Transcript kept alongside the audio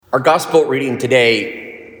Our gospel reading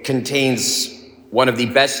today contains one of the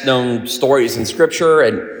best known stories in Scripture,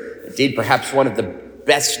 and indeed perhaps one of the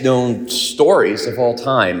best known stories of all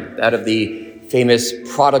time, that of the famous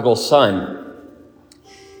prodigal son.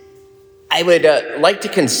 I would like to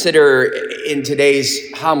consider in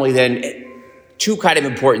today's homily then two kind of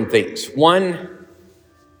important things. One,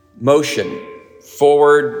 motion,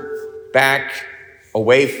 forward, back,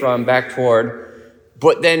 away from, back toward,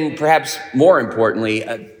 but then perhaps more importantly,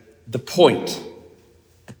 the point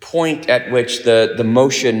at which the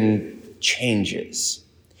motion changes.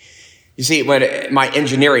 You see, when my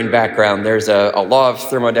engineering background, there's a law of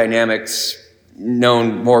thermodynamics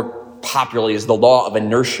known more popularly as the law of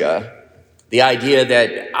inertia. The idea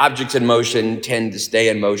that objects in motion tend to stay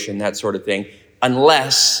in motion, that sort of thing,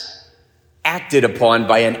 unless acted upon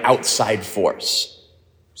by an outside force.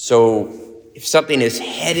 So if something is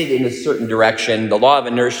headed in a certain direction, the law of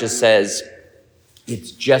inertia says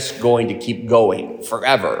it's just going to keep going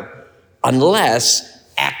forever unless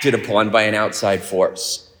acted upon by an outside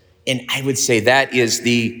force. And I would say that is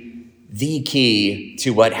the key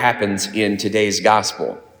to what happens in today's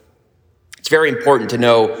gospel. It's very important to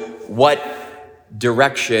know what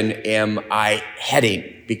direction am I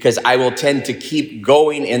heading, because I will tend to keep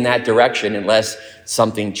going in that direction unless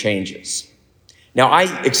something changes. Now,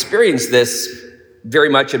 I experienced this very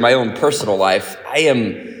much in my own personal life. I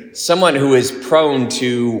am someone who is prone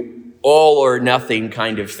to all or nothing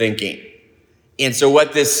kind of thinking. And so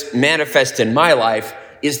what this manifests in my life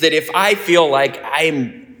is that if I feel like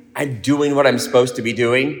I'm doing what I'm supposed to be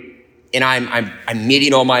doing and I'm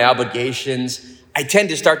meeting all my obligations, I tend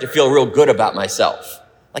to start to feel real good about myself.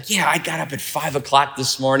 Like, yeah, I got up at 5 o'clock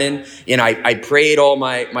this morning and I prayed all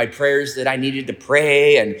my prayers that I needed to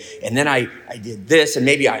pray. And then I did this, and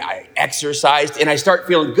maybe I exercised, and I start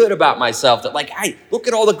feeling good about myself that, like, hey, look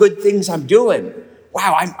at all the good things I'm doing.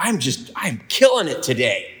 Wow, I'm killing it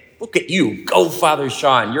today. Look at you. Go, Father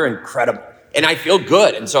Sean. You're incredible. And I feel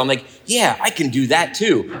good. And so I'm like, yeah, I can do that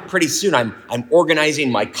too. Pretty soon I'm organizing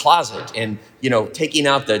my closet and, taking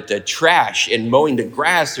out the trash and mowing the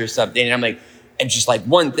grass or something. And I'm like, and just like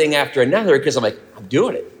one thing after another, because I'm like, I'm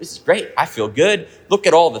doing it. This is great. I feel good. Look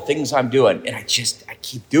at all the things I'm doing. And I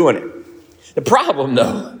keep doing it. The problem,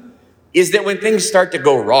 though, is that when things start to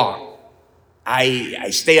go wrong, I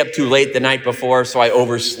stay up too late the night before, so I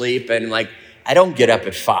oversleep, and I don't get up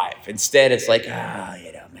at 5. Instead, it's like,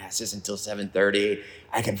 Mass isn't until 7:30.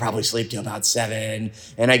 I can probably sleep till about 7.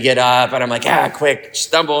 And I get up, and I'm like, quick,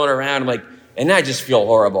 stumbling around. And I just feel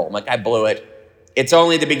horrible. I'm like, I blew it. It's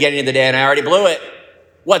only the beginning of the day and I already blew it.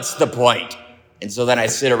 What's the point? And so then I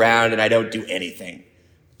sit around and I don't do anything.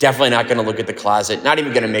 Definitely not going to look at the closet. Not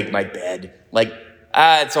even going to make my bed.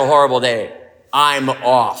 It's a horrible day. I'm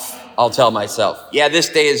off, I'll tell myself. Yeah, this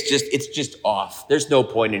day is just off. There's no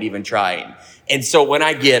point in even trying. And so when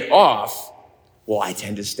I get off, I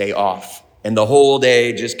tend to stay off. And the whole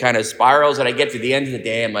day just kind of spirals, and I get to the end of the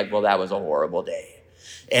day, I'm like, that was a horrible day.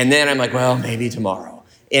 And then I'm like, maybe tomorrow.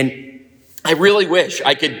 And I really wish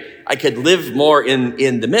I could live more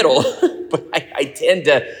in the middle, but I tend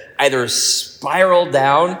to either spiral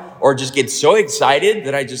down or just get so excited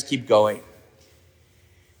that I just keep going.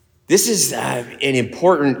 This is an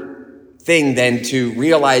important thing then to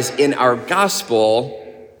realize in our gospel.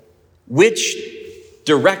 Which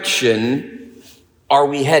direction are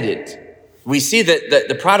we headed? We see that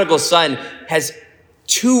the prodigal son has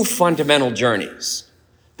two fundamental journeys.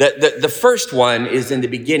 The first one is in the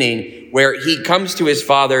beginning, where he comes to his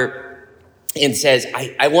father and says,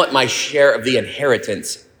 I want my share of the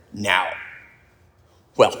inheritance now.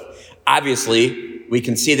 Well, obviously, we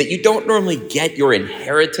can see that you don't normally get your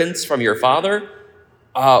inheritance from your father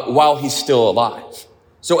while he's still alive.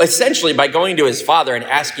 So essentially, by going to his father and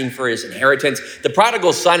asking for his inheritance, the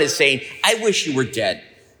prodigal son is saying, I wish you were dead.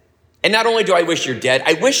 And not only do I wish you're dead,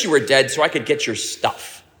 I wish you were dead so I could get your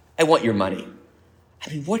stuff. I want your money.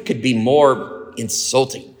 What could be more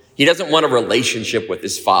insulting? He doesn't want a relationship with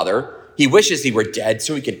his father. He wishes he were dead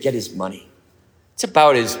so he could get his money. It's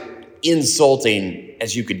about as insulting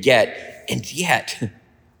as you could get. And yet,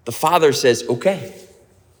 the father says, okay.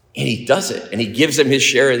 And he does it. And he gives him his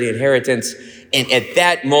share of the inheritance. And at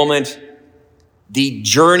that moment, the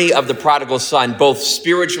journey of the prodigal son, both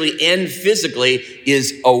spiritually and physically,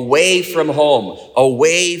 is away from home,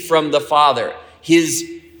 away from the father. His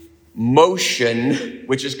motion,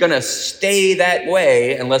 which is going to stay that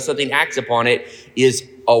way unless something acts upon it, is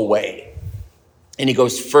away. And he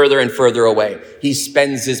goes further and further away. He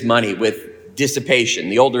spends his money with dissipation.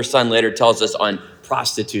 The older son later tells us on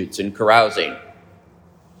prostitutes and carousing.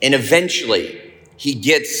 And eventually, he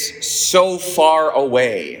gets so far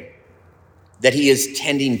away that he is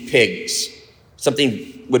tending pigs.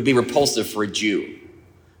 Something would be repulsive for a Jew.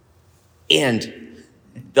 And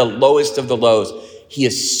the lowest of the lows, he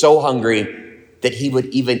is so hungry that he would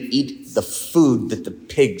even eat the food that the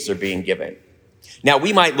pigs are being given. Now,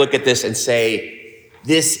 we might look at this and say,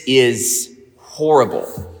 this is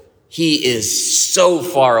horrible. He is so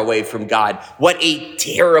far away from God. What a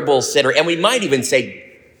terrible sinner. And we might even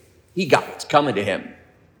say, he got what's coming to him.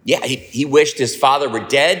 Yeah, he wished his father were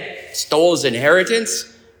dead, stole his inheritance,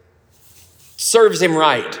 serves him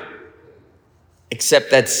right. Except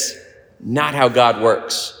that's not how God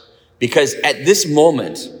works. Because at this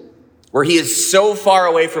moment, where he is so far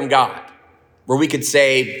away from God, where we could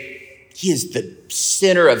say, he is the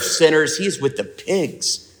sinner of sinners, he is with the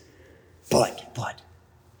pigs. But,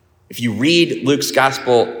 if you read Luke's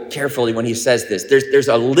gospel carefully when he says this, there's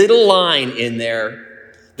a little line in there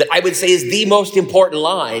that I would say is the most important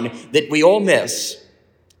line that we all miss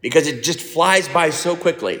because it just flies by so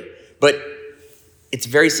quickly. But it's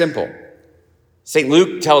very simple. St.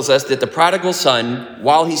 Luke tells us that the prodigal son,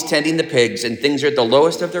 while he's tending the pigs and things are at the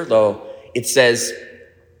lowest of their low, it says,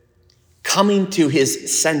 coming to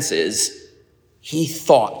his senses, he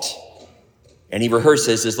thought. And he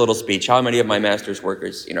rehearses his little speech. How many of my master's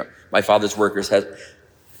workers, my father's workers has?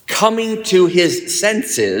 Coming to his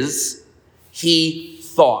senses, he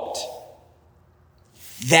thought.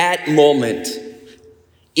 That moment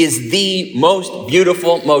is the most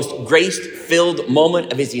beautiful, most grace-filled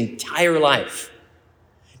moment of his entire life.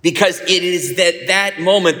 Because it is that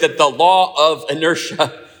moment that the law of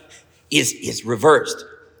inertia is reversed.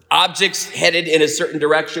 Objects headed in a certain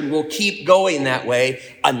direction will keep going that way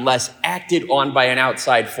unless acted on by an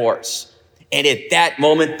outside force. And at that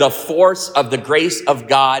moment, the force of the grace of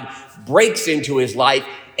God breaks into his life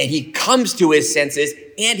and he comes to his senses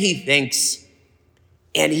and he thinks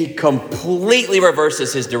and he completely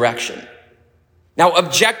reverses his direction. Now,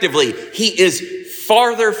 objectively, he is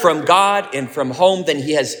farther from God and from home than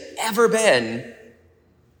he has ever been.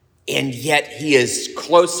 And yet he is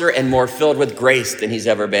closer and more filled with grace than he's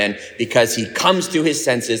ever been because he comes to his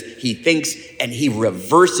senses, he thinks, and he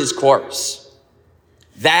reverses course.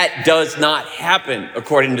 That does not happen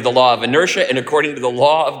according to the law of inertia and according to the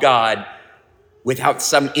law of God without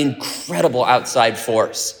some incredible outside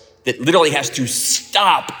force that literally has to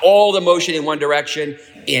stop all the motion in one direction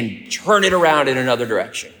and turn it around in another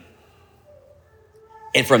direction.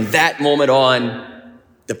 And from that moment on,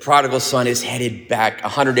 the prodigal son is headed back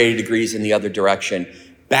 180 degrees in the other direction,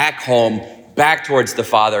 back home, back towards the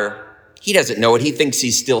father. He doesn't know it. He thinks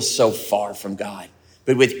he's still so far from God.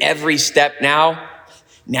 But with every step now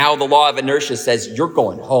the law of inertia says you're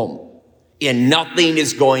going home. And nothing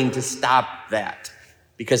is going to stop that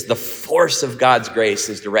because the force of God's grace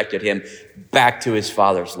has directed him back to his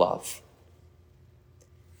father's love.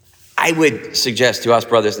 I would suggest to us,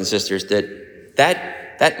 brothers and sisters,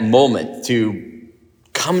 that moment to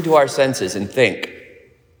come to our senses and think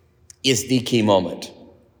is the key moment.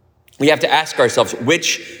 We have to ask ourselves,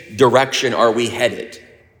 which direction are we headed?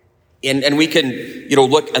 And we can,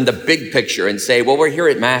 look on the big picture and say, well, we're here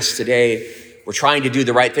at Mass today. We're trying to do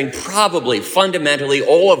the right thing. Probably, fundamentally,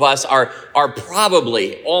 all of us are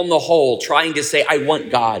probably, on the whole, trying to say, I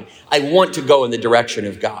want God. I want to go in the direction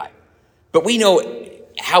of God. But we know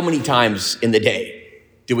how many times in the day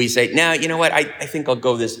do we say, now, you know what? I think I'll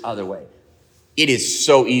go this other way. It is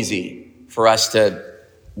so easy for us to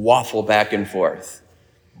waffle back and forth.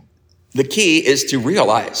 The key is to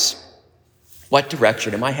realize, what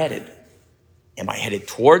direction am I headed? Am I headed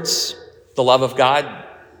towards the love of God,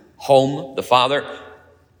 home, the Father,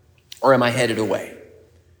 or am I headed away?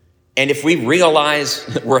 And if we realize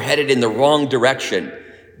that we're headed in the wrong direction,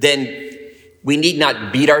 then we need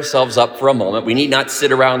not beat ourselves up for a moment. We need not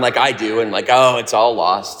sit around like I do and oh, it's all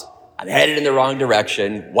lost. I'm headed in the wrong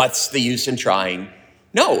direction. What's the use in trying?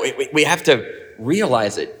 No, we have to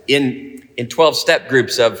realize it. In 12-step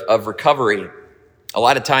groups of recovery, a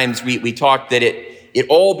lot of times we talk that it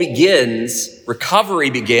all begins, recovery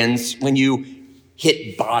begins when you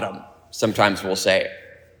hit bottom, sometimes we'll say.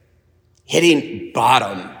 Hitting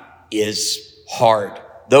bottom is hard.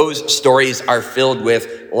 Those stories are filled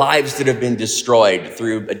with lives that have been destroyed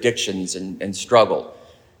through addictions and struggle.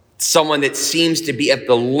 Someone that seems to be at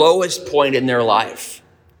the lowest point in their life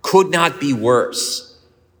could not be worse.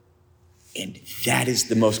 And that is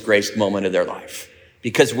the most graced moment of their life.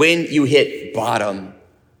 Because when you hit bottom,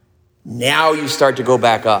 now you start to go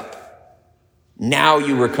back up. Now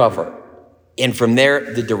you recover. And from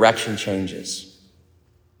there, the direction changes.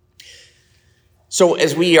 So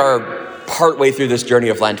as we are partway through this journey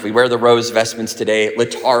of Lent, we wear the rose vestments today,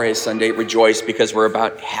 Laetare Sunday, rejoice because we're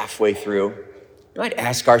about halfway through. we might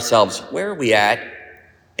ask ourselves, where are we at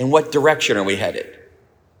and what direction are we headed?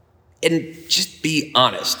 And just be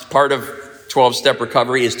honest. Part of 12-step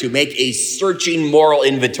recovery is to make a searching moral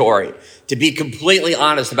inventory, to be completely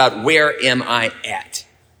honest about where am I at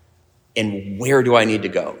and where do I need to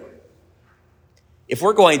go? If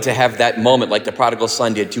we're going to have that moment like the prodigal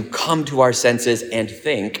son did, to come to our senses and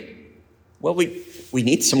think, well, we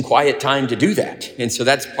need some quiet time to do that. And so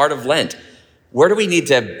that's part of Lent. Where do we need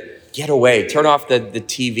to get away, turn off the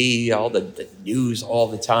TV, all the news all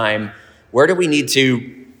the time? Where do we need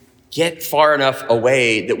to get far enough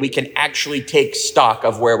away that we can actually take stock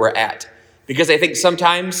of where we're at? Because I think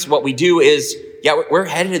sometimes what we do is, we're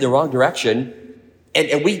headed in the wrong direction,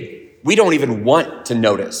 and we don't even want to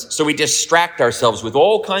notice. So we distract ourselves with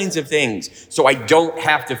all kinds of things so I don't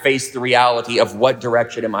have to face the reality of what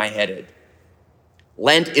direction am I headed.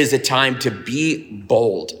 Lent is a time to be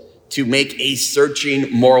bold, to make a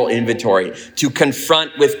searching moral inventory, to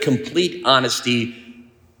confront with complete honesty,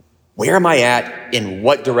 where am I at and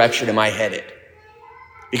what direction am I headed?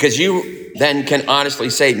 Because you then can honestly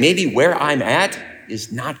say, maybe where I'm at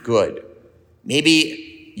is not good.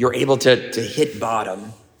 Maybe you're able to hit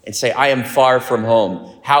bottom and say, I am far from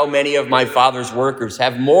home. How many of my father's workers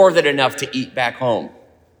have more than enough to eat back home?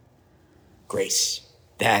 Grace.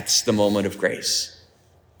 That's the moment of grace.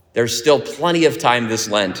 There's still plenty of time this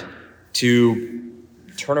Lent to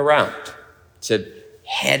turn around, to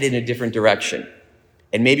head in a different direction.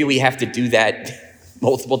 And maybe we have to do that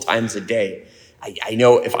multiple times a day. I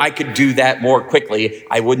know if I could do that more quickly,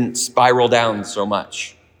 I wouldn't spiral down so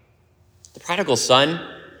much. The prodigal son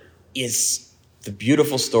is the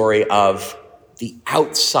beautiful story of the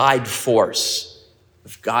outside force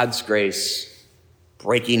of God's grace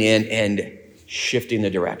breaking in and shifting the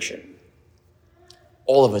direction.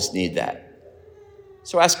 All of us need that.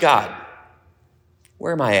 So ask God,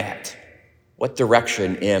 where am I at? What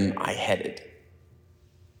direction am I headed?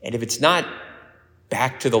 And if it's not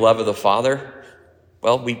back to the love of the Father,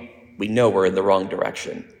 well, we know we're in the wrong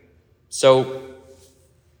direction. So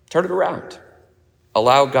turn it around.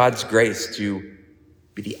 Allow God's grace to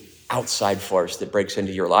be the outside force that breaks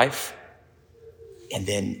into your life, and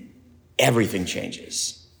then everything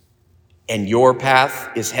changes. And your path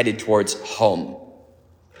is headed towards home.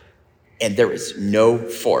 And there is no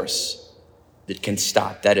force that can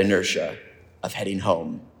stop that inertia of heading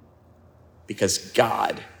home, because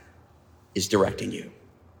God is directing you,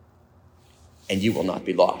 and you will not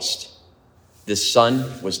be lost. This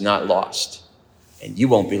son was not lost, and you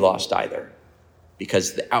won't be lost either,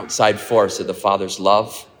 because the outside force of the Father's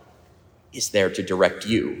love is there to direct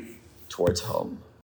you towards home.